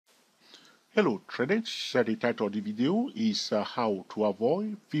Hello traders, the title of the video is how to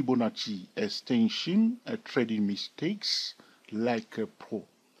avoid Fibonacci extension trading mistakes like a pro.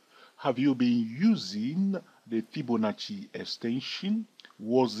 Have you been using the Fibonacci extension?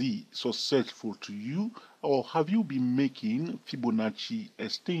 Was it successful to you, or have you been making Fibonacci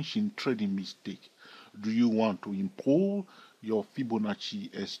extension trading mistake? Do you want to improve your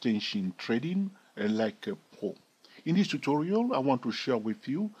Fibonacci extension trading like a pro? In this tutorial, I want to share with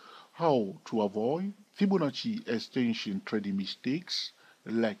you how to avoid Fibonacci extension trading mistakes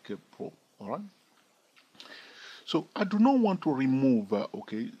like a pro. All right. So I do not want to remove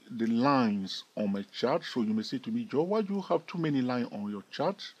the lines on my chart. So you may say to me, Joe, why do you have too many lines on your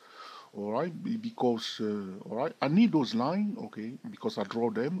chart? All right, because all right, I need those lines, okay, because I draw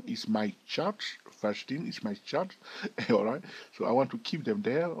them. It's my chart. First thing, it's my chart. All right, so I want to keep them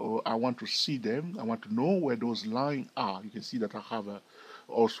there, or I want to see them. I want to know where those lines are. You can see that I have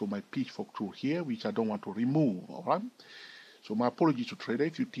also my pitchfork tool here, which I don't want to remove. All right. So my apologies to trader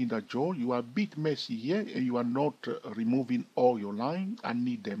if you think that, Joe, you are a bit messy here and you are not removing all your line. I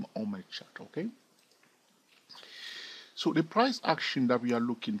need them on my chart, okay? So the price action that we are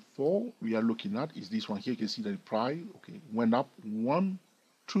looking at is this one here. You can see that the price, okay, went up 1,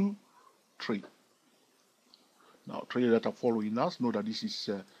 2, 3. Now, traders that are following us know that this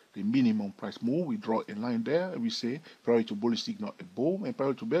is the minimum price move. We draw a line there and we say prior to bullish signal above and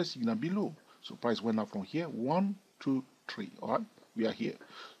prior to bear signal below. So price went up from here, 1, 2, 3. All right, we are here.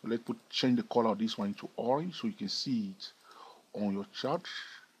 So let's change the color of this one into orange so you can see it on your chart.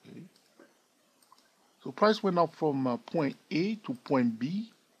 Okay. So price went up from point A to point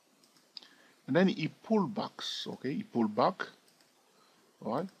B, and then it pulled back. Okay, it pulled back.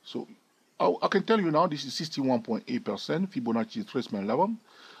 All right. So I can tell you now this is 61.8% Fibonacci retracement level.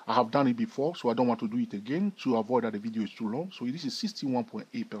 I have done it before, so I don't want to do it again to avoid that the video is too long. So this is 61.8%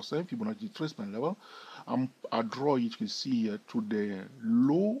 Fibonacci retracement level. I draw it, you can see, to the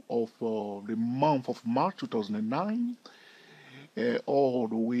low of the month of March 2009. All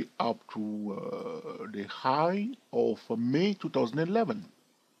the way up to the high of May 2011.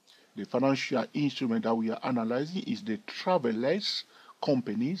 The financial instrument that we are analyzing is the Travelers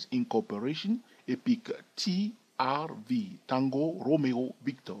Companies Incorporation, EPIC TRV, Tango Romeo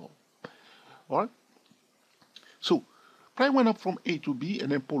Victor. All right. So price went up from A to B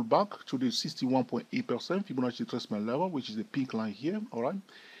and then pulled back to the 61.8% Fibonacci retracement level, which is the pink line here. All right.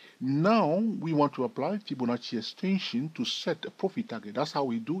 Now we want to apply Fibonacci extension to set a profit target. That's how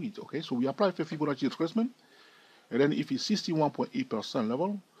we do it, okay? So we apply for Fibonacci retracement, and then if it's 61.8%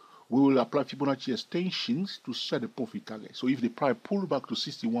 level, we will apply Fibonacci extensions to set the profit target. So if the price pull back to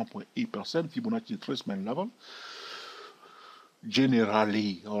 61.8% Fibonacci retracement level,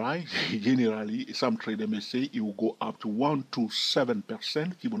 generally, all right, generally, some traders may say it will go up to 127%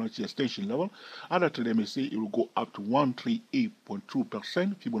 Fibonacci extension level. Other traders may say it will go up to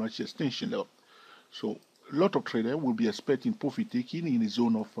 138.2% Fibonacci extension level. So a lot of traders will be expecting profit taking in the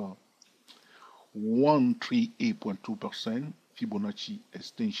zone of 138.2% Fibonacci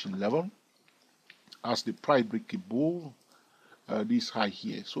extension level as the price break above this high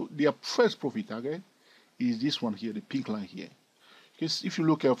here. So their first profit target is this one here, the pink line here. If you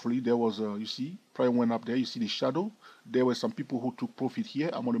look carefully, there was you see, price went up there. You see the shadow. There were some people who took profit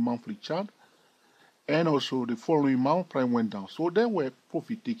here. I'm on the monthly chart, and also the following month, price went down. So there were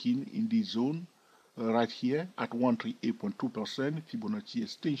profit taking in this zone right here at 138.2% Fibonacci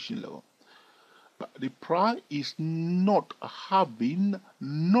extension level. But the price is not having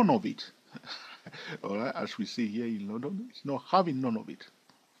none of it. All right, as we say here in London, it's not having none of it.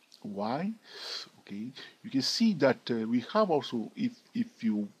 Why? Okay, you can see that we have also, if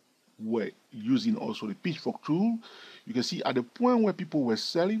you were using also the pitchfork tool, you can see at the point where people were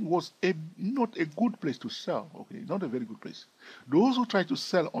selling was not a good place to sell. Okay, not a very good place. Those who try to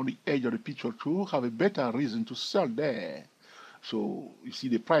sell on the edge of the pitchfork tool have a better reason to sell there. So you see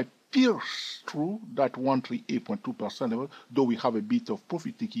the price pierced through that 138.2% level, though we have a bit of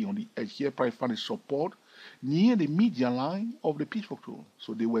profit taking on the edge here. Price found support near the median line of the pitchfork tool.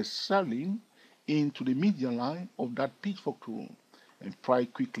 So they were selling into the median line of that pitchfork tool, and price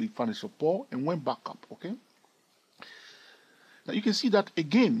quickly found support and went back up. Okay. Now you can see that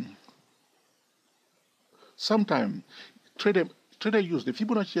again. Sometimes trader use the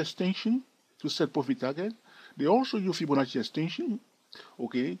Fibonacci extension to set profit target. They also use Fibonacci extension,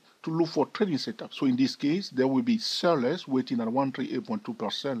 okay, to look for trading setup. So in this case, there will be sellers waiting at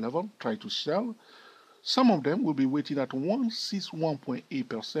 138.2% level, try to sell. Some of them will be waiting at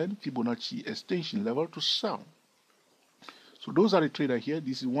 161.8% Fibonacci extension level to sell. So those are the traders here.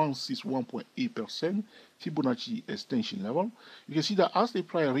 This is 161.8% Fibonacci extension level. You can see that as the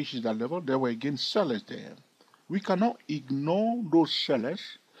price reaches that level, there were again sellers there. We cannot ignore those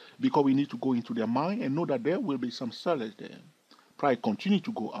sellers because we need to go into their mind and know that there will be some sellers there. Price continue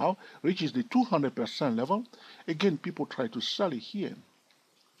to go out, reaches the 200% level. Again, people try to sell it here.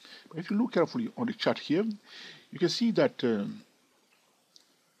 But if you look carefully on the chart here, you can see that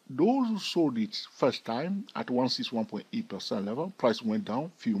those who sold it first time at 161.8% level, price went down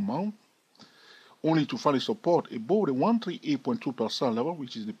few months, only to find support above the 138.2% level,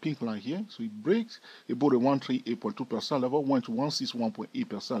 which is the pink line here. So it breaks above the 138.2% level, went to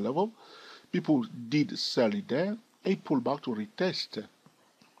 161.8% level. People did sell it there. It pulled back to retest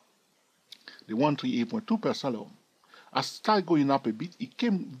the 138.2% level. As it started going up a bit, it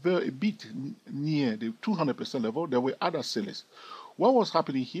came a bit near the 200% level. There were other sellers. What was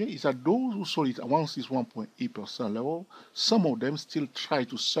happening here is that those who sold it at 161.8% level, some of them still try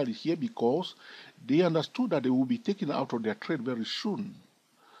to sell it here because they understood that they will be taken out of their trade very soon.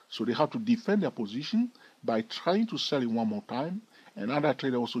 So they have to defend their position by trying to sell it one more time. And other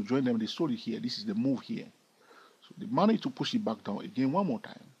traders also joined them. They sold it here. This is the move here. So they managed to push it back down again one more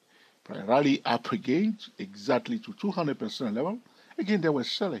time. Price rally up again exactly to 200% level. Again, there were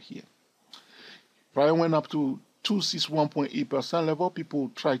sellers here. Price went up to 261.8% level. People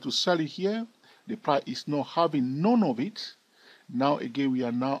try to sell it here. The price is not having none of it. Now again, we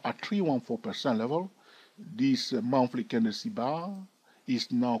are now at 314% level. This monthly candlestick bar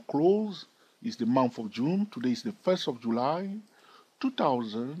is now closed. It's the month of June. Today is the 1st of July,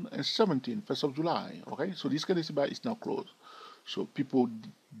 2017, 1st of July. Okay, so this candlestick bar is now closed. So people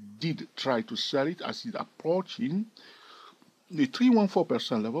did try to sell it as it's approaching the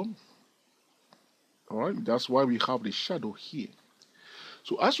 314% level. All right, that's why we have the shadow here.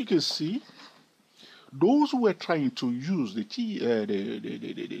 So as you can see, those who were trying to use the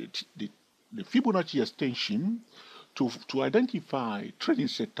Fibonacci extension to identify trading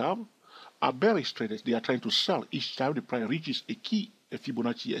setup are bearish traders. They are trying to sell each time the price reaches a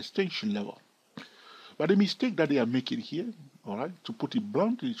Fibonacci extension level. But the mistake that they are making here, all right, to put it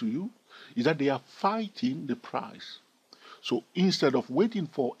bluntly to you, is that they are fighting the price. So instead of waiting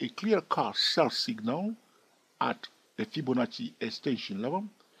for a clear-cut sell signal at a Fibonacci extension level,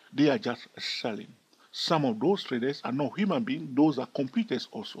 they are just selling. Some of those traders are not human beings, those are computers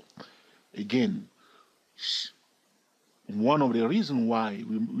also. Again, one of the reasons why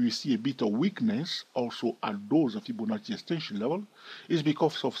we see a bit of weakness also at those Fibonacci extension level is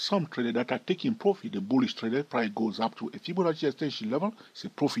because of some traders that are taking profit. The bullish trader, price goes up to a Fibonacci extension level, it's a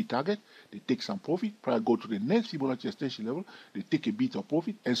profit target, they take some profit, price go to the next Fibonacci extension level, they take a bit of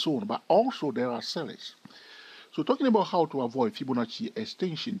profit, and so on. But also there are sellers. So talking about how to avoid Fibonacci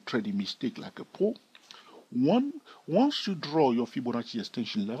extension trading mistake like a pro, once you draw your Fibonacci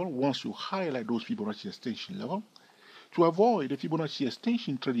extension level, once you highlight those Fibonacci extension level, to avoid the Fibonacci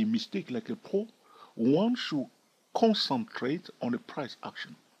extension trading mistake like a pro, one should concentrate on the price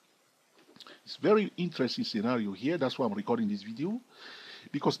action. It's a very interesting scenario here. That's why I'm recording this video,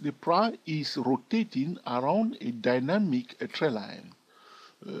 because the price is rotating around a dynamic trend line.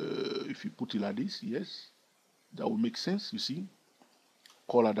 If you put it like this, yes, that will make sense. You see,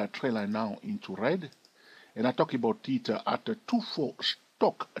 color that trend line now into red. And I talk about it at the 2-4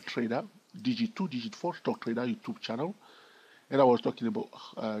 stock trader, digit 2, digit 4 stock trader YouTube channel. And I was talking about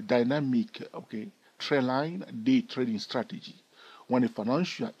dynamic, trend line day trading strategy. When a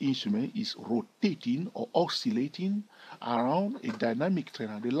financial instrument is rotating or oscillating around a dynamic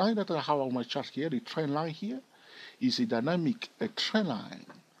trend line. The line that I have on my chart here, the trend line here, is a dynamic trend line.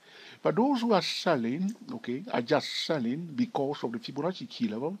 But those who are selling, are just selling because of the Fibonacci key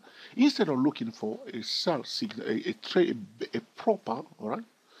level, instead of looking for a sell signal, a proper,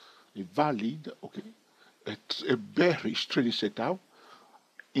 a valid, a bearish trading setup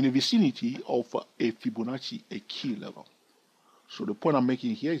in the vicinity of a Fibonacci key level. So the point I'm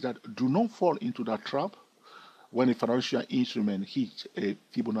making here is that do not fall into that trap. When a financial instrument hits a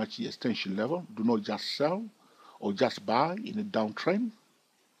Fibonacci extension level, do not just sell or just buy in a downtrend.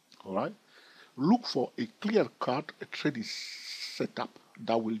 All right, look for a clear-cut trading setup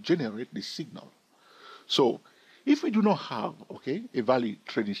that will generate the signal. So if we do not have a valid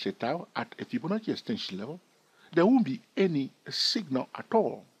trading setup at a Fibonacci extension level, there won't be any signal at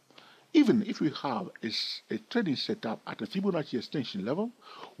all. Even if we have a trading setup at a Fibonacci extension level,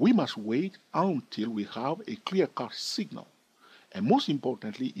 we must wait until we have a clear-cut signal. And most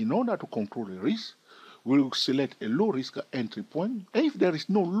importantly, in order to control the risk, we will select a low-risk entry point. And if there is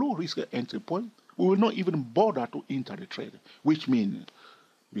no low-risk entry point, we will not even bother to enter the trade, which means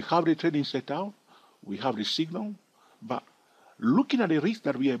we have the trading setup, we have the signal, but looking at the risk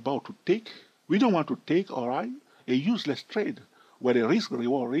that we are about to take, we don't want to take, all right, a useless trade where the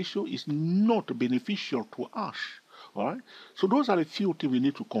risk-reward ratio is not beneficial to us. All right. So those are the few things we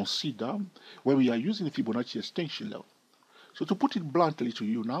need to consider when we are using Fibonacci extension level. So to put it bluntly to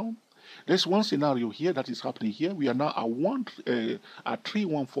you now, there's one scenario here that is happening here. We are now at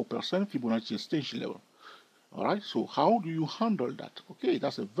 314% Fibonacci extension level. All right. So how do you handle that? Okay,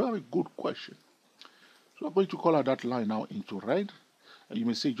 that's a very good question. So I'm going to color that line now into red. And you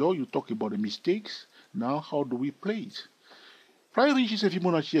may say, Joe, you talk about the mistakes. Now, how do we play it? Prior reaches a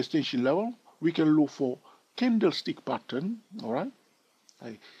Fibonacci extension level, we can look for candlestick pattern. All right.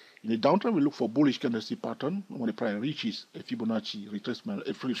 In the downtrend, we look for bullish candlestick pattern when the price reaches a Fibonacci retracement,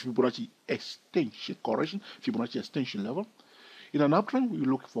 a Fibonacci extension correction, Fibonacci extension level. In an uptrend, we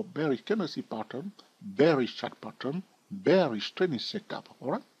look for bearish candlestick pattern, bearish chart pattern, bearish trending setup.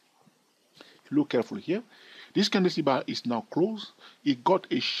 All right. If you look carefully here, this candlestick bar is now closed. It got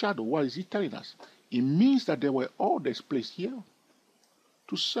a shadow. What is it telling us? It means that there were orders placed here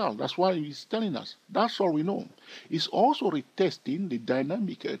to sell. That's why it's telling us. That's all we know. It's also retesting the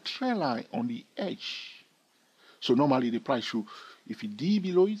dynamic trend line on the edge. So normally the price should, if it D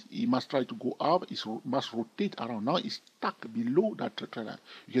below it, it must try to go up. It must rotate around. Now it's stuck below that trend line.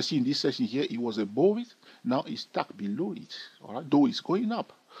 You can see in this section here, it was above it. Now it's stuck below it. All right, though it's going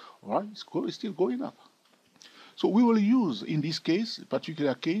up. All right, it's still going up. So we will use, in this case,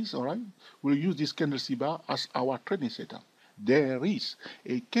 particular case, all right, we'll use this candlestick bar as our trading setup. There is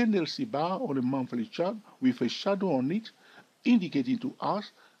a candlestick bar on a monthly chart with a shadow on it, indicating to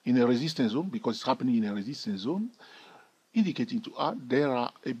us in a resistance zone, because it's happening in a resistance zone, indicating to us there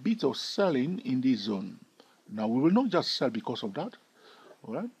are a bit of selling in this zone. Now, we will not just sell because of that.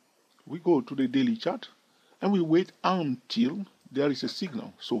 All right, we go to the daily chart and we wait until there is a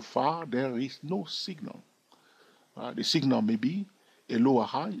signal. So far, there is no signal. The signal may be a lower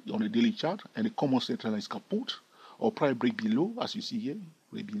high on the daily chart and the common center line is kaput, or price break below, as you see here,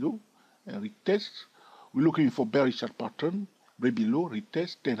 break below, and retest. We're looking for bearish chart pattern, break below,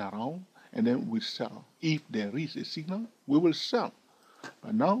 retest, turn around, and then we sell. If there is a signal, we will sell.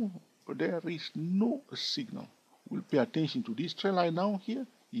 But now, there is no signal. We'll pay attention to this trend line now here.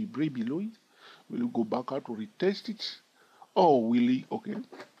 If break below it, we'll go back out to retest it. Or will it, okay,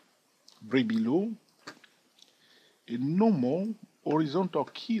 break below a normal horizontal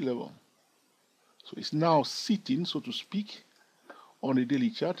key level. So it's now sitting, so to speak, on a daily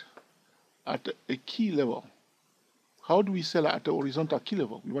chart at a key level. How do we sell at a horizontal key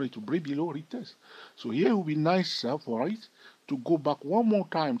level? We want it to break below, retest. So here it will be nicer for it to go back one more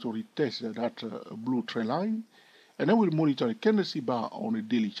time to retest that blue trend line. And then we'll monitor the candlestick bar on a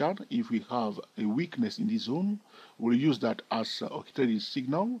daily chart. If we have a weakness in this zone, we'll use that as a trading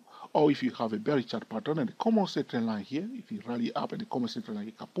signal. Or if you have a bearish chart pattern and the common trend line here, if it rally up and the common trend line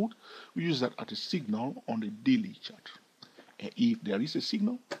is kaput, we use that as a signal on the daily chart. And if there is a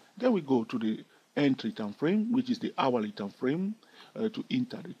signal, then we go to the entry time frame, which is the hourly time frame, to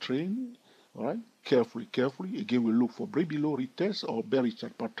enter the trend. All right, carefully. Again, we look for break below, retest, or bearish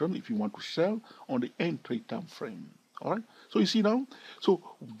chart pattern if you want to sell on the entry time frame. All right, so you see now, so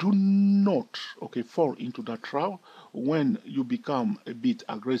do not, okay, fall into that trap when you become a bit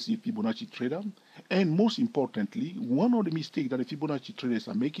aggressive Fibonacci trader. And most importantly, one of the mistakes that the Fibonacci traders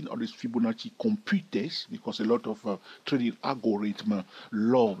are making, or these Fibonacci computers, because a lot of trading algorithms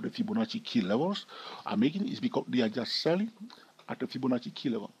love the Fibonacci key levels, are making, is because they are just selling at the Fibonacci key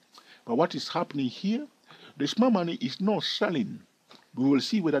level. But what is happening here, the smart money is not selling. We will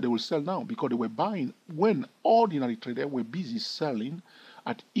see whether they will sell now, because they were buying when ordinary traders were busy selling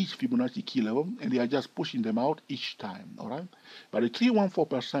at each Fibonacci key level, and they are just pushing them out each time. All right, but the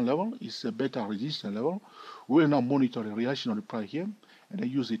 314% level is a better resistance level. We will now monitor the reaction of the price here, and then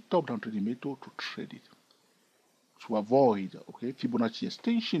use the top-down trading method to trade it. To avoid, okay, Fibonacci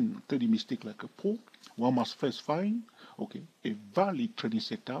extension trading mistake like a pull, one must first find, okay, a valid trading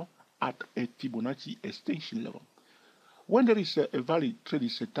setup at a Fibonacci extension level. When there is a valid trading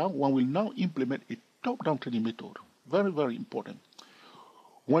setup, one will now implement a top-down trading method. Very, very important.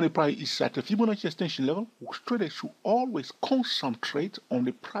 When the price is at a Fibonacci extension level, traders should always concentrate on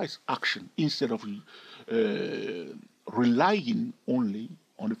the price action instead of relying only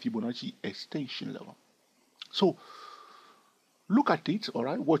on the Fibonacci extension level. So, look at it, all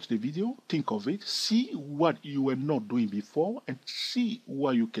right, watch the video, think of it, see what you were not doing before, and see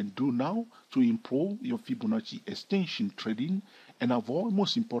what you can do now to improve your Fibonacci extension trading and avoid,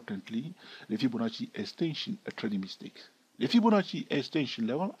 most importantly, the Fibonacci extension trading mistakes. The Fibonacci extension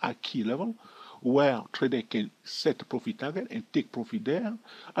level, a key level, where trader can set a profit target and take profit there.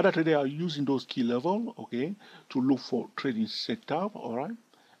 Other traders are using those key level, okay, to look for trading setup, all right.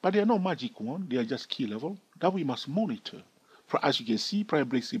 But they are not magic one; they are just key level that we must monitor. As you can see, price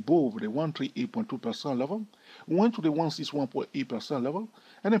breaks above the 138.2% level, went to the 161.8% level,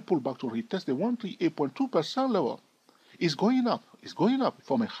 and then pulled back to retest the 138.2% level. It's going up. It's going up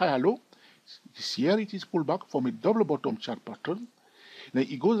from a higher low. This here it is pulled back from a double bottom chart pattern. Then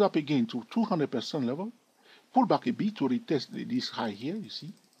it goes up again to 200% level, pull back a bit to retest this high here, you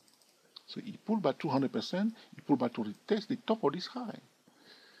see. So it pulled back 200%, it pulled back to retest the top of this high.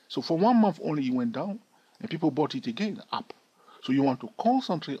 So for 1 month only it went down, and people bought it again up. So you want to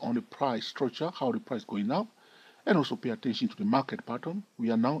concentrate on the price structure, how the price going up, and also pay attention to the market pattern.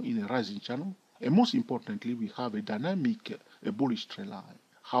 We are now in a rising channel, and most importantly, we have a dynamic, a bullish trend line.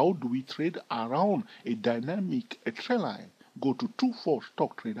 How do we trade around a dynamic trend line? Go to 24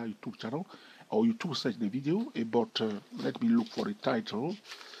 Stock Trader YouTube channel, or YouTube search the video about, let me look for the title,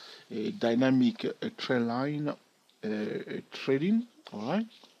 a dynamic trend line trading, all right?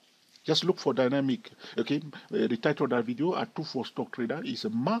 Just look for dynamic, okay? The title of that video at 24 Stock Trader is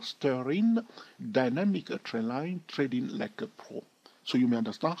Mastering Dynamic Trend Line Trading Like a Pro. So you may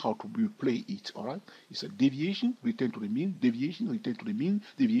understand how to play it, all right? It's a deviation, return to the mean, deviation, return to the mean,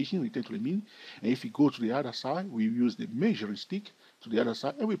 deviation, return to the mean. And if you go to the other side, we use the measuring stick to the other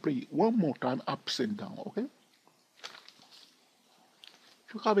side, and we play it one more time, ups and down, okay?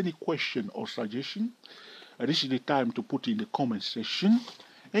 If you have any question or suggestion, this is the time to put in the comment section.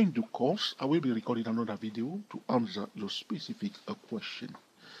 And in due course, I will be recording another video to answer your specific question.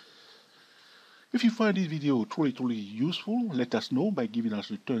 If you find this video truly useful, let us know by giving us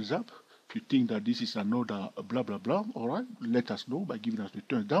a thumbs up. If you think that this is another blah blah blah, alright, let us know by giving us a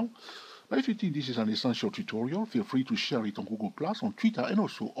thumbs down. But if you think this is an essential tutorial, feel free to share it on Google+, on Twitter, and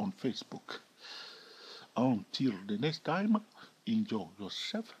also on Facebook. Until the next time, enjoy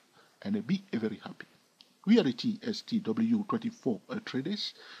yourself and be very happy. We are the TSTW24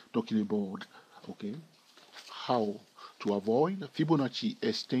 traders talking about, okay, how to avoid Fibonacci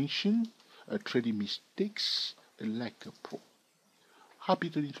extension trading mistakes like a pro. Happy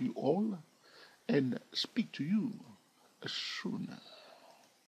trading to you all, and speak to you soon.